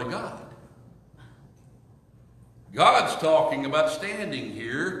from the Word of God. God's talking about standing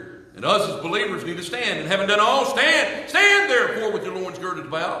here. And us as believers need to stand. And having done all, stand. Stand therefore with your loins girded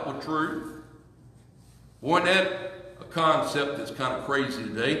about with truth. Boy, isn't that a concept that's kind of crazy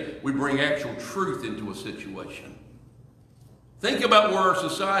today? We bring actual truth into a situation. Think about where our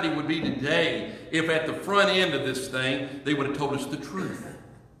society would be today if at the front end of this thing, they would have told us the truth.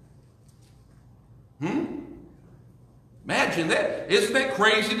 Imagine that. Isn't that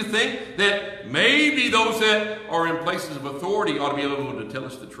crazy to think that maybe those that are in places of authority ought to be able to tell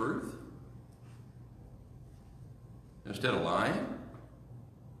us the truth instead of lying?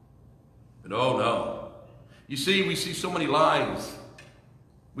 But oh no. You see, we see so many lies.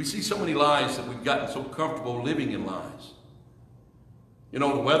 We see so many lies that we've gotten so comfortable living in lies. You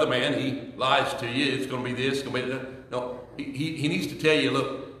know, the weatherman, he lies to you. It's going to be this, it's going to be that. No, he needs to tell you,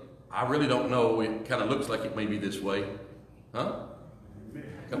 look, I really don't know. It kind of looks like it may be this way. Huh?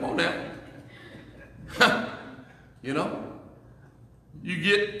 Come on now. You know? You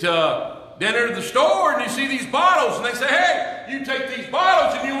get down there to the store and you see these bottles and they say, hey, you take these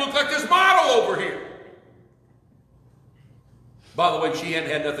bottles and you look like this model over here. By the way, she hadn't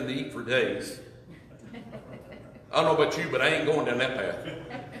had nothing to eat for days. I don't know about you, but I ain't going down that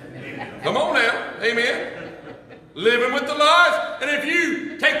path. Come on now. Amen. Living with the lies. And if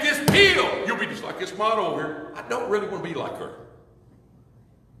you take this pill, you'll be just like this model over here. I don't really want to be like her.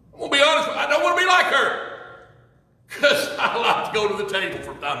 I'm going to be honest with you. I don't want to be like her. Because I like to go to the table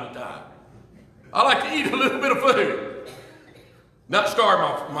from time to time. I like to eat a little bit of food. Not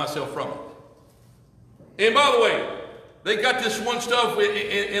starve myself from it. And by the way, they got this one stuff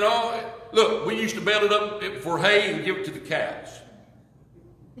in all. Look, we used to bale it up for hay and give it to the cows.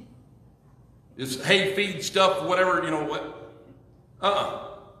 This hay feed stuff, whatever, you know what?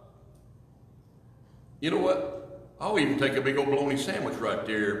 You know what? I'll even take a big old bologna sandwich right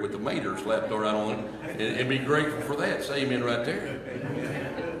there with the mater slapped right on it and be grateful for that. Say amen right there.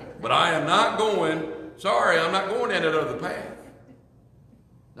 But I am not going, I'm not going down that other path.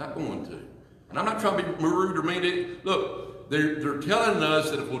 Not going to. And I'm not trying to be rude or mean. Look, they're telling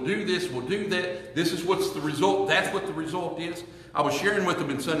us that if we'll do this, we'll do that. This is what's the result. That's what the result is. I was sharing with them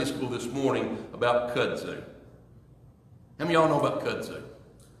in Sunday school this morning about kudzu. How many of y'all know about kudzu?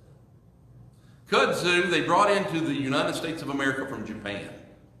 Kudzu, they brought into the United States of America from Japan.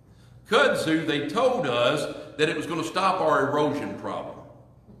 Kudzu, they told us that it was going to stop our erosion problem.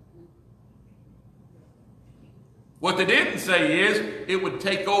 What they didn't say is it would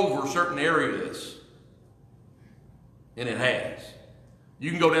take over certain areas. And it has. You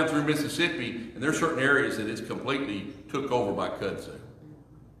can go down through Mississippi, and there are certain areas that it's completely took over by kudzu.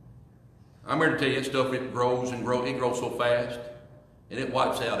 I'm here to tell you that stuff, it grows and grows. It grows so fast, and it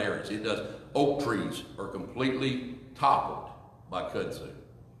wipes out areas. It does. Oak trees are completely toppled by kudzu.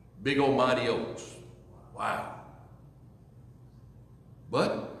 Big old mighty oaks. Wow.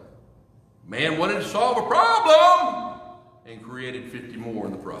 But man wanted to solve a problem and created 50 more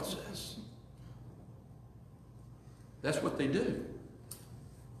in the process. That's what they do.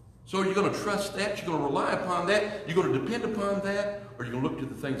 So you're going to trust that? You're going to rely upon that? You're going to depend upon that? Or you're going to look to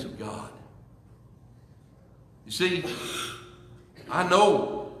the things of God? You see, I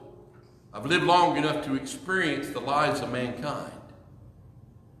know I've lived long enough to experience the lies of mankind.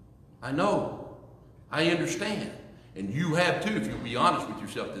 I know. I understand. And you have too, if you'll be honest with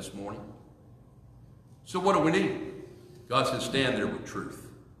yourself this morning. So what do we need? God says, stand there with truth.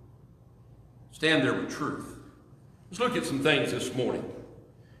 Stand there with truth. Let's look at some things this morning.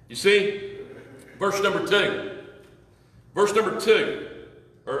 You see, verse number 2. Verse number 2.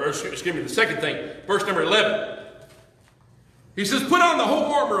 Or excuse me, the second thing. Verse number 11. He says, put on the whole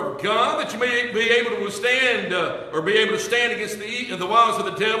armor of God that you may be able to withstand or be able to stand against the wiles of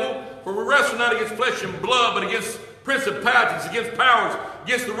the devil. For we wrestle not against flesh and blood, but against principalities, against powers,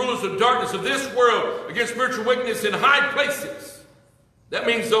 against the rulers of darkness of this world, against spiritual wickedness in high places. That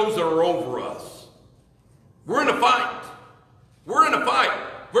means those that are over us. We're in a fight. We're in a fight.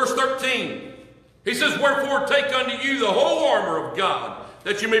 Verse 13. He says, wherefore take unto you the whole armor of God,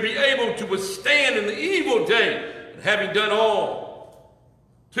 that you may be able to withstand in the evil day, and having done all,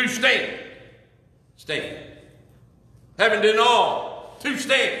 to stand. Stand. Having done all, to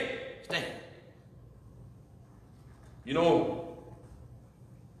stand. Stand. You know,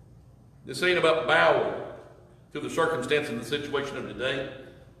 this ain't about bowing to the circumstance and the situation of today.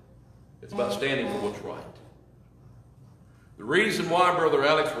 It's about standing for what's right. The reason why, Brother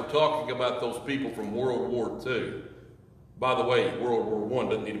Alex, we're talking about those people from World War II, by the way, World War I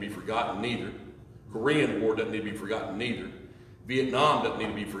doesn't need to be forgotten neither. Korean War doesn't need to be forgotten neither. Vietnam doesn't need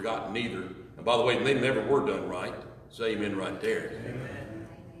to be forgotten neither. And by the way, they never were done right. Say amen right there. Amen.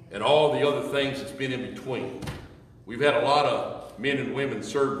 And all the other things that's been in between. We've had a lot of men and women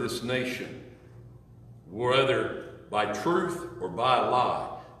serve this nation, whether by truth or by a lie.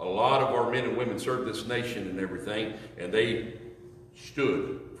 A lot of our men and women served this nation and everything, and they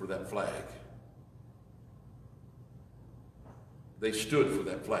stood for that flag. They stood for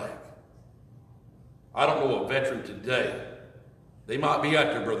that flag. I don't know a veteran today, they might be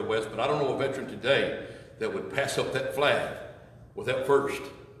out there, Brother West, but I don't know a veteran today that would pass up that flag without first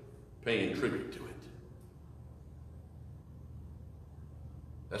paying tribute to it.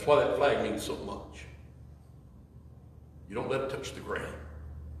 That's why that flag means so much. You don't let it touch the ground.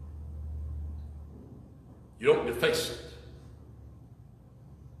 You don't deface it.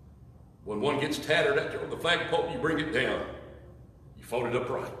 When one gets tattered out there on the flagpole, you bring it down. You fold it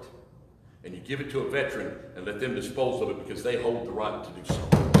upright. And you give it to a veteran and let them dispose of it because they hold the right to do so.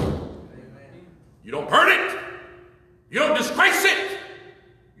 Amen. You don't burn it. You don't disgrace it.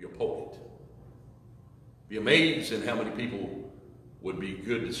 You uphold it. Be amazed in how many people would be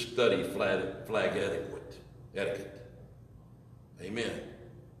good to study flag etiquette. Amen.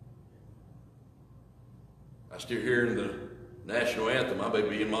 I still hearing the national anthem. I may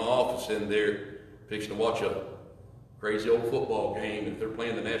be in my office in there fixing to watch a crazy old football game, and if they're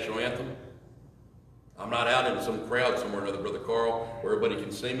playing the national anthem, I'm not out in some crowd somewhere or another, Brother Carl, where everybody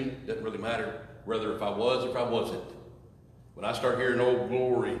can see me. Doesn't really matter whether if I was or if I wasn't. When I start hearing Old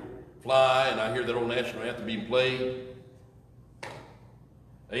Glory Fly and I hear that old national anthem being played,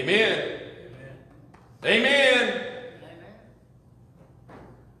 amen. Amen. Amen.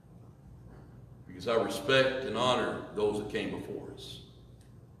 Because I respect and honor those that came before us.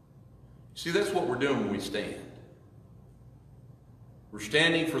 See, that's what we're doing when we stand. We're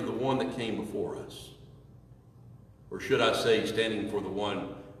standing for the one that came before us. Or should I say, standing for the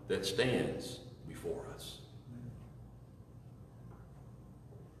one that stands before us.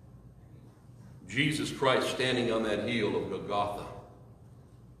 Jesus Christ standing on that hill of Golgotha.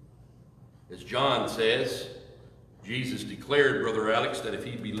 As John says, Jesus declared, Brother Alex, that if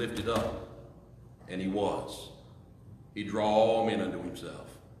he'd be lifted up, and he was, he'd draw all men unto himself.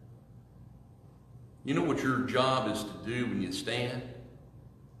 You know what your job is to do when you stand?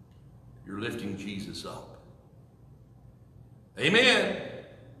 You're lifting Jesus up. Amen.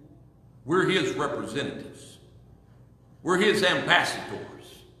 We're his representatives. We're his ambassadors.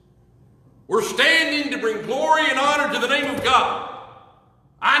 We're standing to bring glory and honor to the name of God.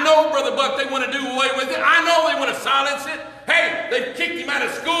 I know, Brother Buck, they want to do away with it. I know they want to silence it. Hey, they've kicked him out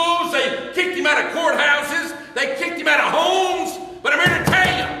of schools. They kicked him out of courthouses. They kicked him out of homes. But I'm here to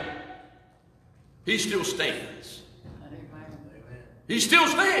tell you, he still stands. He still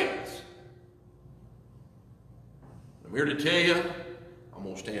stands. I'm here to tell you, I'm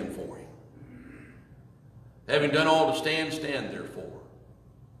going to stand for him. Having done all to stand, stand therefore.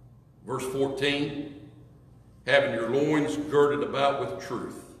 Verse 14, having your loins girded about with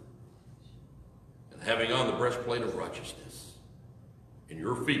truth, and having on the breastplate of righteousness, and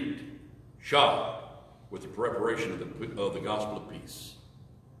your feet shod with the preparation of the gospel of peace.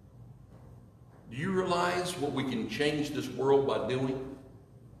 Do you realize what we can change this world by doing?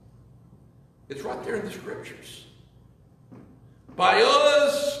 It's right there in the scriptures. By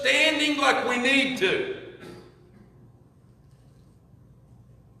us standing like we need to,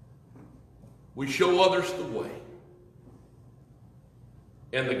 we show others the way.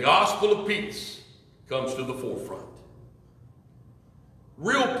 And the gospel of peace comes to the forefront.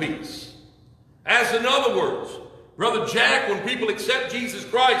 Real peace. As in other words, Brother Jack, when people accept Jesus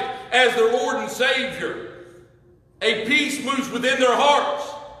Christ as their Lord and Savior, a peace moves within their hearts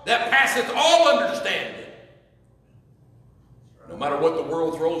that passeth all understanding. No matter what the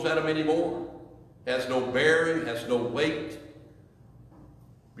world throws at them anymore, has no bearing, has no weight,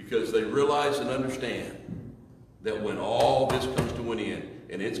 because they realize and understand that when all this comes to an end,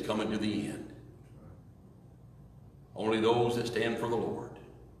 and it's coming to the end, only those that stand for the Lord,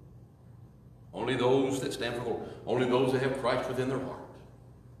 only those that stand for the Lord, only those that have Christ within their heart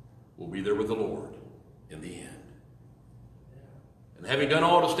will be there with the Lord in the end. And having done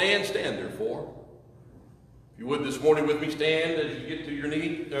all to stand, stand therefore. If you would this morning with me, stand as you get to your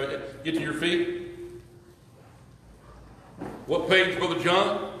knee, get to your feet. What page, Brother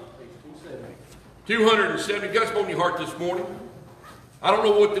John? Page 270. 270. God's spoken in your heart this morning. I don't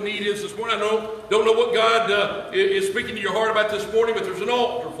know what the need is this morning. I don't know what God is speaking to your heart about this morning, but there's an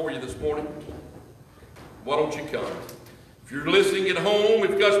altar for you this morning. Why don't you come? If you're listening at home,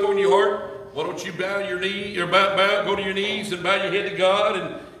 if God's spoken in your heart, why don't you bow your knee, or go to your knees and bow your head to God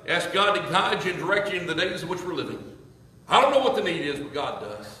and ask God to guide you and direct you in the days in which we're living. I don't know what the need is, but God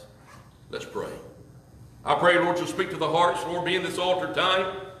does. Let's pray. I pray, Lord, you'll speak to the hearts. Lord, be in this altar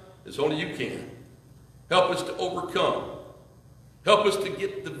time as only you can. Help us to overcome. Help us to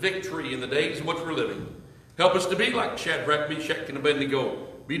get the victory in the days in which we're living. Help us to be like Shadrach, Meshach, and Abednego.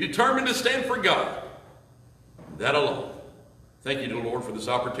 Be determined to stand for God. That alone. Thank you to the Lord for this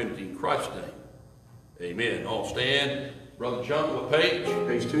opportunity in Christ's name. Amen. All stand. Brother John, what page?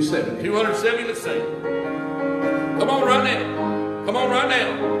 Page 270. 270, let's sing. Come on right now. Come on right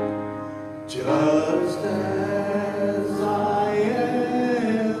now. Just as I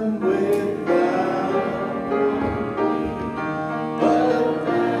am without but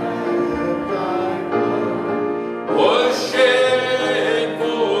that thy blood Was shed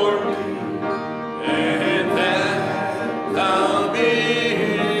for me, and that thou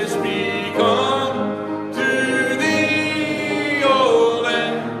didst become to thee, O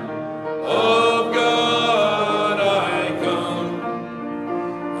Lamb of God, I come.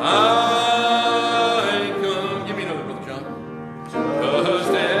 I come. Give me another, Brother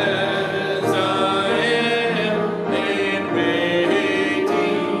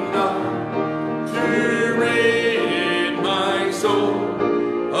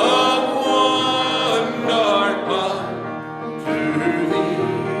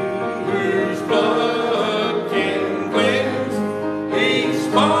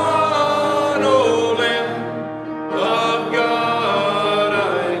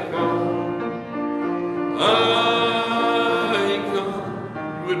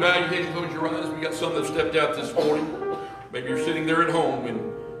stepped out this morning. Maybe you're sitting there at home and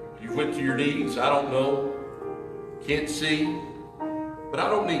you went to your knees. I don't know. Can't see. But I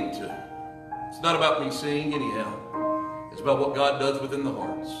don't need to. It's not about me seeing anyhow. It's about what God does within the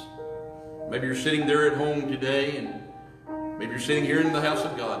hearts. Maybe you're sitting there at home today, and maybe you're sitting here in the house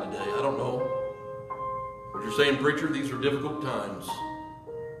of God today. I don't know. But you're saying, preacher, these are difficult times.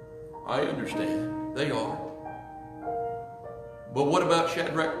 I understand. They are. But what about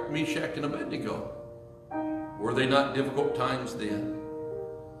Shadrach, Meshach, and Abednego? Were they not difficult times then?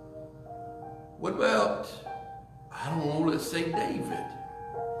 What about, I don't know, let's say David?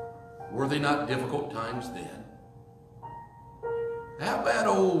 Were they not difficult times then? How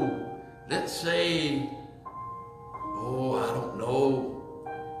about, let's say, I don't know.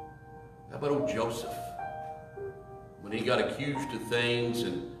 How about Joseph? When he got accused of things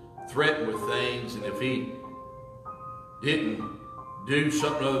and threatened with things, and if he didn't do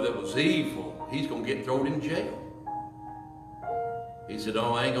something other that was evil, he's going to get thrown in jail. He said,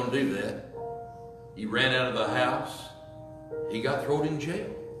 oh, I ain't going to do that. He ran out of the house. He got thrown in jail.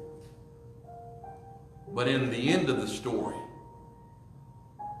 But in the end of the story,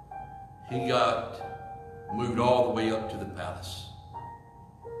 he got moved all the way up to the palace.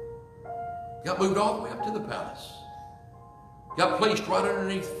 Got moved all the way up to the palace. Got placed right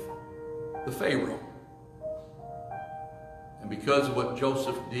underneath the Pharaoh. And because of what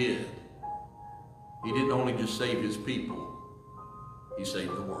Joseph did, he didn't only just save his people, he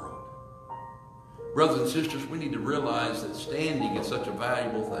saved the world. Brothers and sisters, we need to realize that standing is such a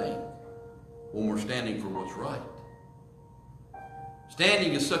valuable thing when we're standing for what's right.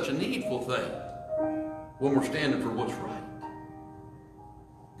 Standing is such a needful thing when we're standing for what's right.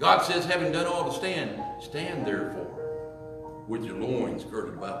 God says, having done all to stand, stand therefore with your loins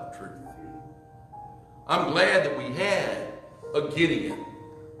girded about the truth. I'm glad that we had a Gideon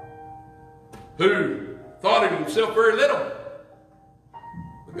who thought of himself very little.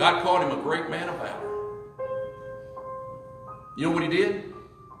 But God called him a great man of valor. You know what he did?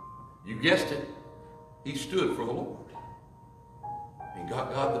 You guessed it. He stood for the Lord. And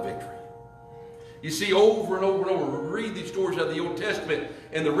got God the victory. You see, over and over and over, we read these stories out of the Old Testament.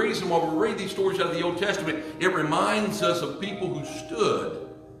 And the reason why we read these stories out of the Old Testament, it reminds us of people who stood.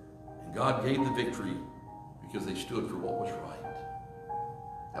 And God gave the victory because they stood for what was right.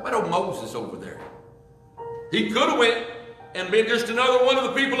 How about old Moses over there? He could have went and been just another one of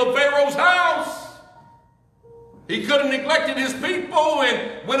the people of Pharaoh's house. He could have neglected his people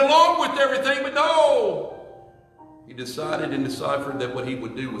and went along with everything, but no. He decided and deciphered that what he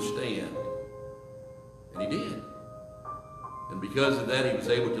would do was stand. And he did. And because of that, he was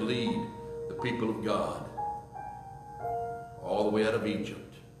able to lead the people of God all the way out of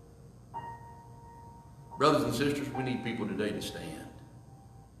Egypt. Brothers and sisters, we need people today to stand.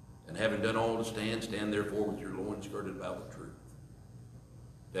 And having done all to stand, stand therefore with your loins girded about with truth.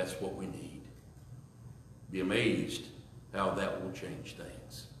 That's what we need. Be amazed how that will change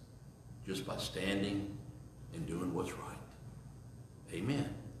things. Just by standing and doing what's right.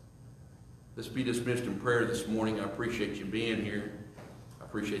 Amen. Let's be dismissed in prayer this morning. I appreciate you being here. I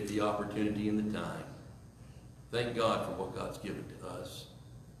appreciate the opportunity and the time. Thank God for what God's given to us.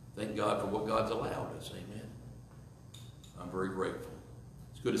 Thank God for what God's allowed us. Amen. I'm very grateful.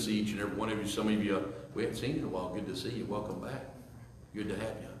 It's good to see each and every one of you. Some of you we haven't seen in a while. Good to see you. Welcome back. Good to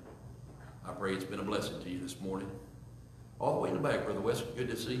have you. I pray it's been a blessing to you this morning. All the way in the back, Brother West. Good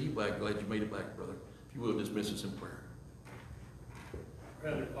to see you back. Glad you made it back, brother. If you will, dismiss us in prayer.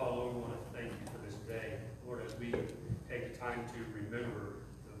 Brother Paul, Lord, we want to thank you for this day. Lord, as we take time to remember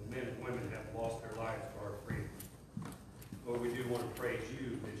the men and women that have lost their lives for our freedom. Lord, we do want to praise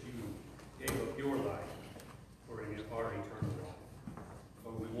you that you gave up your life for our eternal life.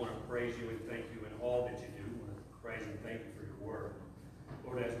 Lord, we want to praise you and thank you in all that you do. We want to praise and thank you for your word.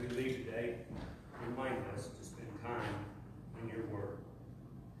 Lord, as we leave today, remind us to spend time in your word.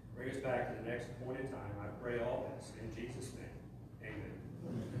 Bring us back to the next point in time. I pray all this in Jesus' name. Amen.